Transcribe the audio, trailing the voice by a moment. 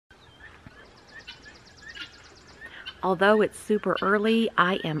Although it's super early,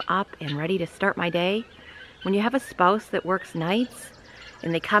 I am up and ready to start my day. When you have a spouse that works nights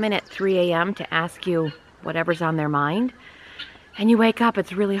and they come in at 3 a.m. to ask you whatever's on their mind, and you wake up,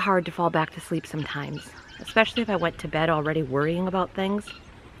 it's really hard to fall back to sleep sometimes, especially if I went to bed already worrying about things.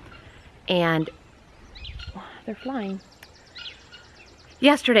 And they're flying.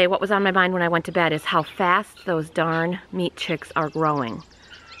 Yesterday, what was on my mind when I went to bed is how fast those darn meat chicks are growing.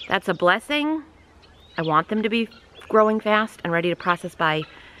 That's a blessing. I want them to be growing fast and ready to process by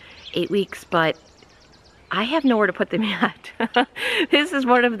 8 weeks, but I have nowhere to put them yet. This is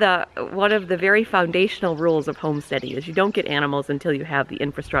one of the very foundational rules of homesteading, is you don't get animals until you have the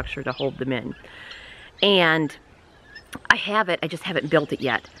infrastructure to hold them in. And I have it, I just haven't built it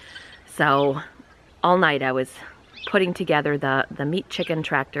yet. So all night I was putting together the meat chicken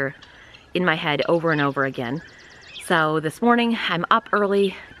tractor in my head over and over again. So this morning I'm up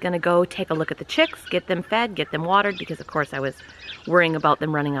early, gonna go take a look at the chicks, get them fed, get them watered, because of course I was worrying about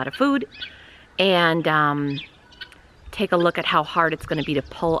them running out of food, and take a look at how hard it's gonna be to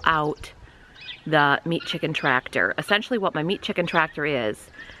pull out the meat chicken tractor. Essentially what my meat chicken tractor is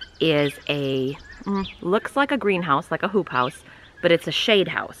a, looks like a greenhouse, like a hoop house, but it's a shade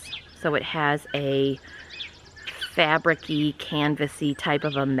house. So it has a fabric-y, canvas-y type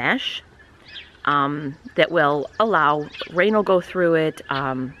of a mesh that will allow, rain will go through it,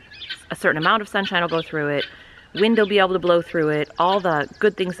 a certain amount of sunshine will go through it, wind will be able to blow through it, all the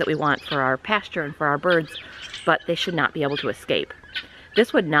good things that we want for our pasture and for our birds, but they should not be able to escape.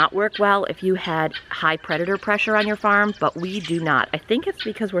 This would not work well if you had high predator pressure on your farm, but we do not. I think it's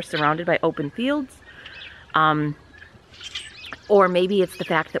because we're surrounded by open fields, or maybe it's the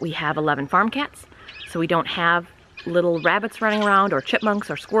fact that we have 11 farm cats, so we don't have little rabbits running around, or chipmunks,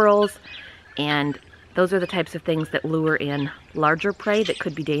 or squirrels, and those are the types of things that lure in larger prey that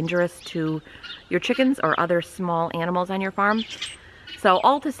could be dangerous to your chickens or other small animals on your farm. So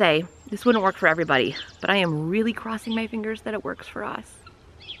all to say, this wouldn't work for everybody, but I am really crossing my fingers that it works for us.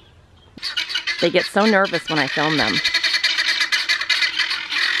 They get so nervous when I film them.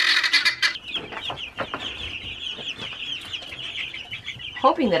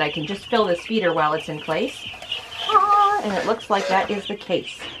 Hoping that I can just fill this feeder while it's in place. And it looks like that is the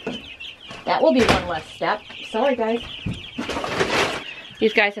case. That will be one less step. Sorry, guys.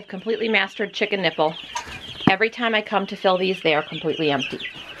 These guys have completely mastered chicken nipple. Every time I come to fill these, they are completely empty.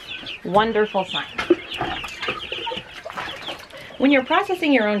 Wonderful sign. When you're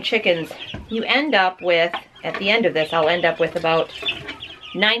processing your own chickens, you end up with, at the end of this, I'll end up with about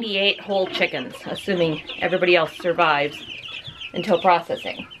 98 whole chickens, assuming everybody else survives until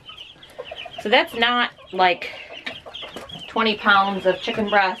processing. So that's not like 20 pounds of chicken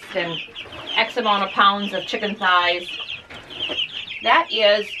breast and X amount of pounds of chicken thighs. That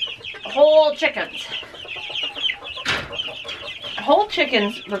is whole chickens. Whole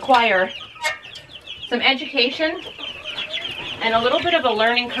chickens require some education and a little bit of a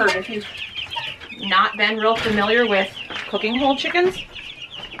learning curve if you've not been real familiar with cooking whole chickens,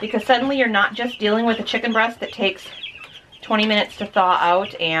 because suddenly you're not just dealing with a chicken breast that takes 20 minutes to thaw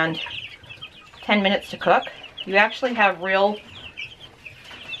out and 10 minutes to cook. You actually have real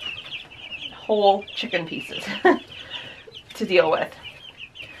whole chicken pieces to deal with.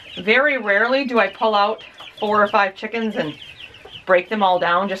 Very rarely do I pull out 4 or 5 chickens and break them all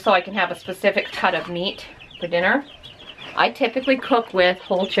down just so I can have a specific cut of meat for dinner. I typically cook with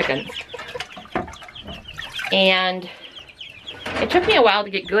whole chickens. And it took me a while to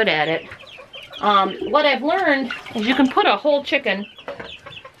get good at it. What I've learned is you can put a whole chicken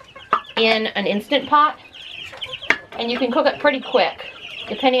in an Instant Pot and you can cook it pretty quick,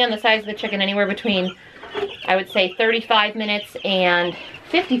 depending on the size of the chicken, anywhere between, I would say, 35 minutes and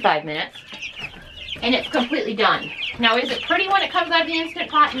 55 minutes, and it's completely done. Now, is it pretty when it comes out of the Instant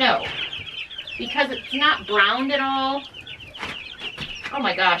Pot? No, because it's not browned at all. Oh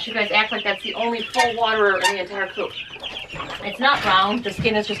my gosh, you guys act like that's the only full waterer in the entire coop. It's not brown, the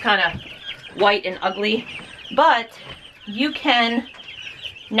skin is just kind of white and ugly, but you can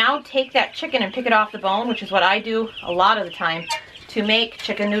now take that chicken and pick it off the bone, which is what I do a lot of the time, to make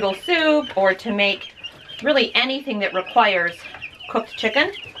chicken noodle soup or to make really anything that requires cooked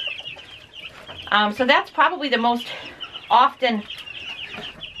chicken. So that's probably the most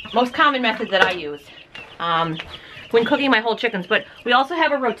common method that I use when cooking my whole chickens. But we also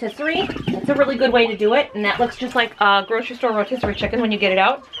have a rotisserie. That's a really good way to do it, and that looks just like a grocery store rotisserie chicken when you get it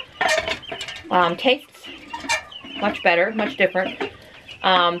out. Tastes much better, much different.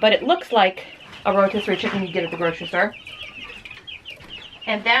 But it looks like a rotisserie chicken you get at the grocery store.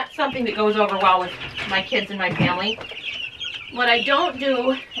 And that's something that goes over well with my kids and my family. What I don't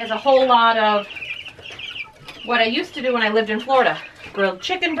do is a whole lot of what I used to do when I lived in Florida. Grilled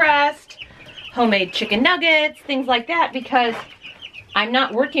chicken breast, homemade chicken nuggets, things like that, because I'm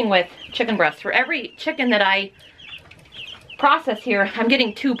not working with chicken breasts. For every chicken that I process here, I'm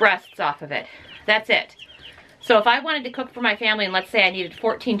getting 2 breasts off of it. That's it. So if I wanted to cook for my family, and let's say I needed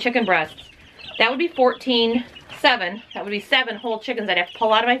 14 chicken breasts, that would be 7. That would be 7 whole chickens I'd have to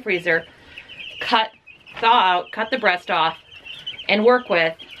pull out of my freezer, thaw out, cut the breast off, and work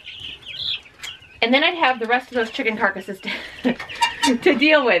with. And then I'd have the rest of those chicken carcasses to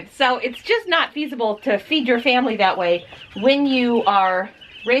deal with. So it's just not feasible to feed your family that way when you are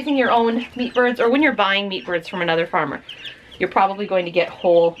raising your own meat birds or when you're buying meat birds from another farmer. You're probably going to get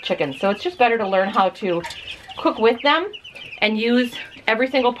whole chickens. So it's just better to learn how to cook with them and use every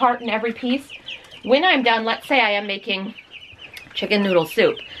single part and every piece. When I'm done, let's say I am making chicken noodle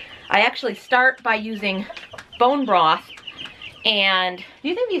soup. I actually start by using bone broth. And do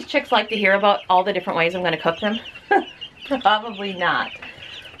you think these chicks like to hear about all the different ways I'm going to cook them? Probably not.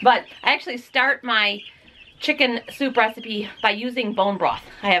 But I actually start my chicken soup recipe by using bone broth.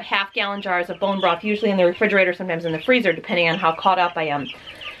 I have half-gallon jars of bone broth, usually in the refrigerator, sometimes in the freezer, depending on how caught up I am.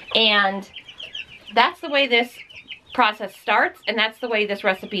 And that's the way this process starts, and that's the way this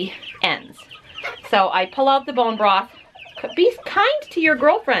recipe ends. So I pull out the bone broth. Be kind to your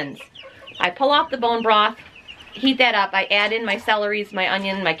girlfriends. I pull out the bone broth, heat that up. I add in my celeries, my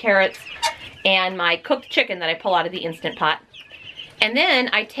onion, my carrots, and my cooked chicken that I pull out of the Instant Pot. And then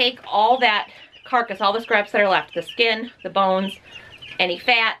I take all that carcass, all the scraps that are left, the skin, the bones, any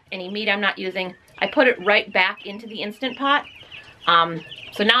fat, any meat I'm not using, I put it right back into the Instant Pot.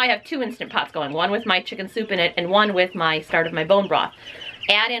 So now I have 2 Instant Pots going, one with my chicken soup in it and one with my start of my bone broth.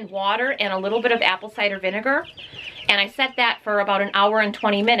 Add in water and a little bit of apple cider vinegar, and I set that for about 1 hour and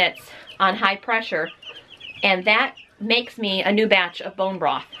 20 minutes on high pressure, and that makes me a new batch of bone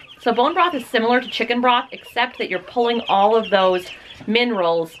broth. So bone broth is similar to chicken broth, except that you're pulling all of those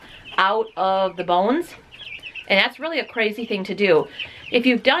minerals out of the bones, and that's really a crazy thing to do. If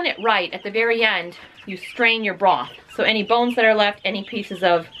you've done it right, at the very end, you strain your broth. So any bones that are left, any pieces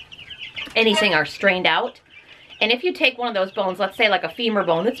of anything are strained out. And if you take one of those bones, let's say like a femur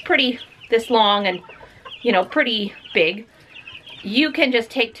bone that's pretty this long and, you know, pretty big, you can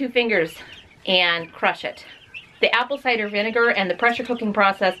just take 2 fingers and crush it. The apple cider vinegar and the pressure cooking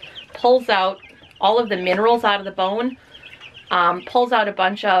process pulls out all of the minerals out of the bone, pulls out a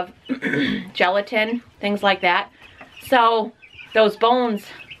bunch of gelatin, things like that. So those bones,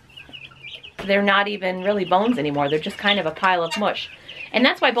 they're not even really bones anymore. They're just kind of a pile of mush. And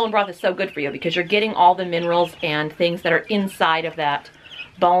that's why bone broth is so good for you, because you're getting all the minerals and things that are inside of that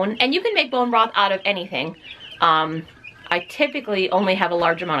bone. And you can make bone broth out of anything. I typically only have a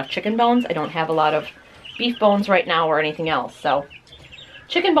large amount of chicken bones. I don't have a lot of beef bones right now or anything else. So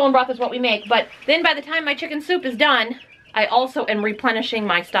chicken bone broth is what we make. But then by the time my chicken soup is done, I also am replenishing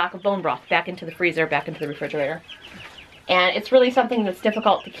my stock of bone broth back into the freezer, back into the refrigerator. And it's really something that's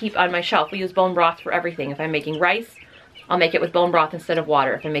difficult to keep on my shelf. We use bone broth for everything. If I'm making rice, I'll make it with bone broth instead of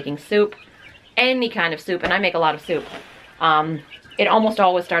water. If I'm making soup, any kind of soup, and I make a lot of soup, it almost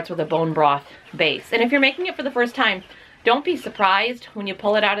always starts with a bone broth base. And if you're making it for the first time, don't be surprised when you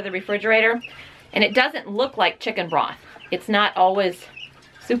pull it out of the refrigerator and it doesn't look like chicken broth. It's not always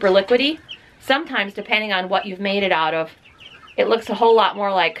super liquidy. Sometimes, depending on what you've made it out of, it looks a whole lot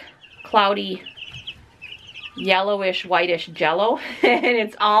more like cloudy, yellowish, whitish jello, and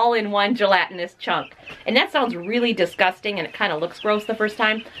it's all in one gelatinous chunk. And that sounds really disgusting, and it kind of looks gross the first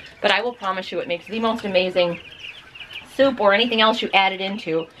time, but I will promise you it makes the most amazing soup or anything else you add it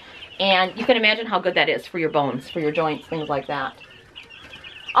into. And you can imagine how good that is for your bones, for your joints, things like that.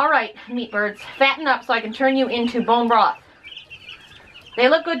 All right, meat birds, fatten up so I can turn you into bone broth. They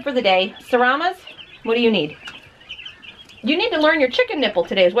look good for the day. Saramas, what do you need? You need to learn your chicken nipple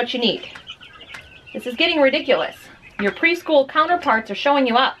today is what you need. This is getting ridiculous. Your preschool counterparts are showing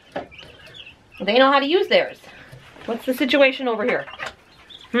you up. They know how to use theirs. What's the situation over here?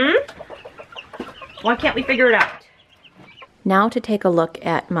 Why can't we figure it out? Now to take a look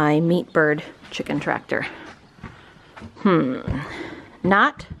at my meat bird chicken tractor.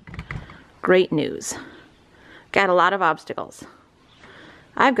 Not great news. Got a lot of obstacles.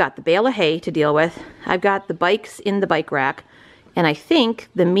 I've got the bale of hay to deal with. I've got the bikes in the bike rack. And I think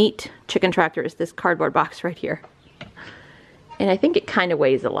the meat chicken tractor is this cardboard box right here. And I think it kind of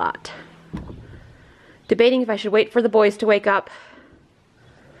weighs a lot. Debating if I should wait for the boys to wake up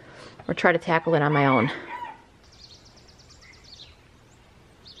or try to tackle it on my own.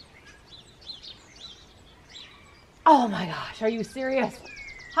 Oh my gosh, are you serious?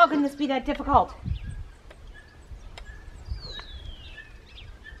 How can this be that difficult?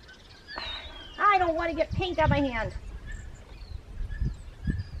 I don't don't want to get paint on my hand.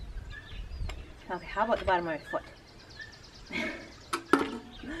 Okay, how about the bottom of my foot?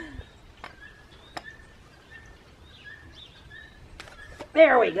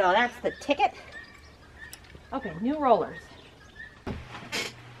 There we go, that's the ticket. Okay, new rollers.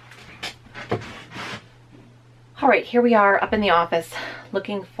 All right, here we are up in the office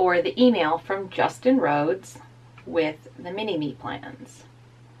looking for the email from Justin Rhodes with the mini me plans.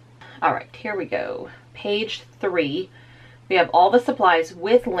 All right, here we go. Page 3. We have all the supplies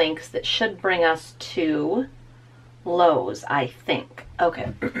with links that should bring us to Lowe's, I think.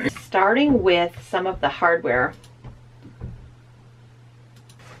 Okay, starting with some of the hardware.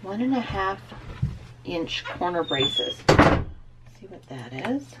 1.5 inch corner braces. Let's see what that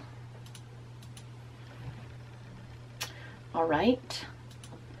is. All right.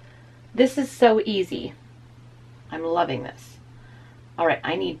 This is so easy. I'm loving this. All right,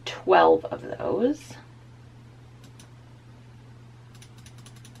 I need 12 of those.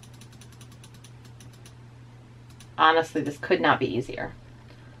 Honestly, this could not be easier.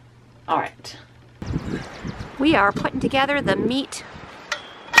 All right. We are putting together the meat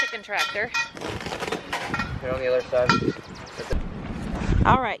chicken tractor. Here on the other side.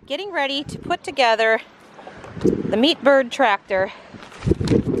 All right, getting ready to put together the meat bird tractor.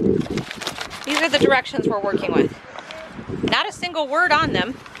 These are the directions we're working with. Not a single word on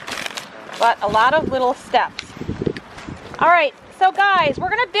them, but a lot of little steps. All right, so guys, we're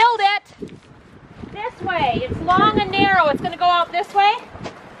gonna build it this way. It's long and narrow. It's gonna go out this way.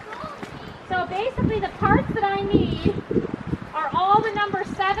 So basically the parts that I need are all the number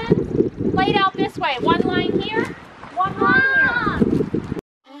 7 laid out this way. One line here, one line here.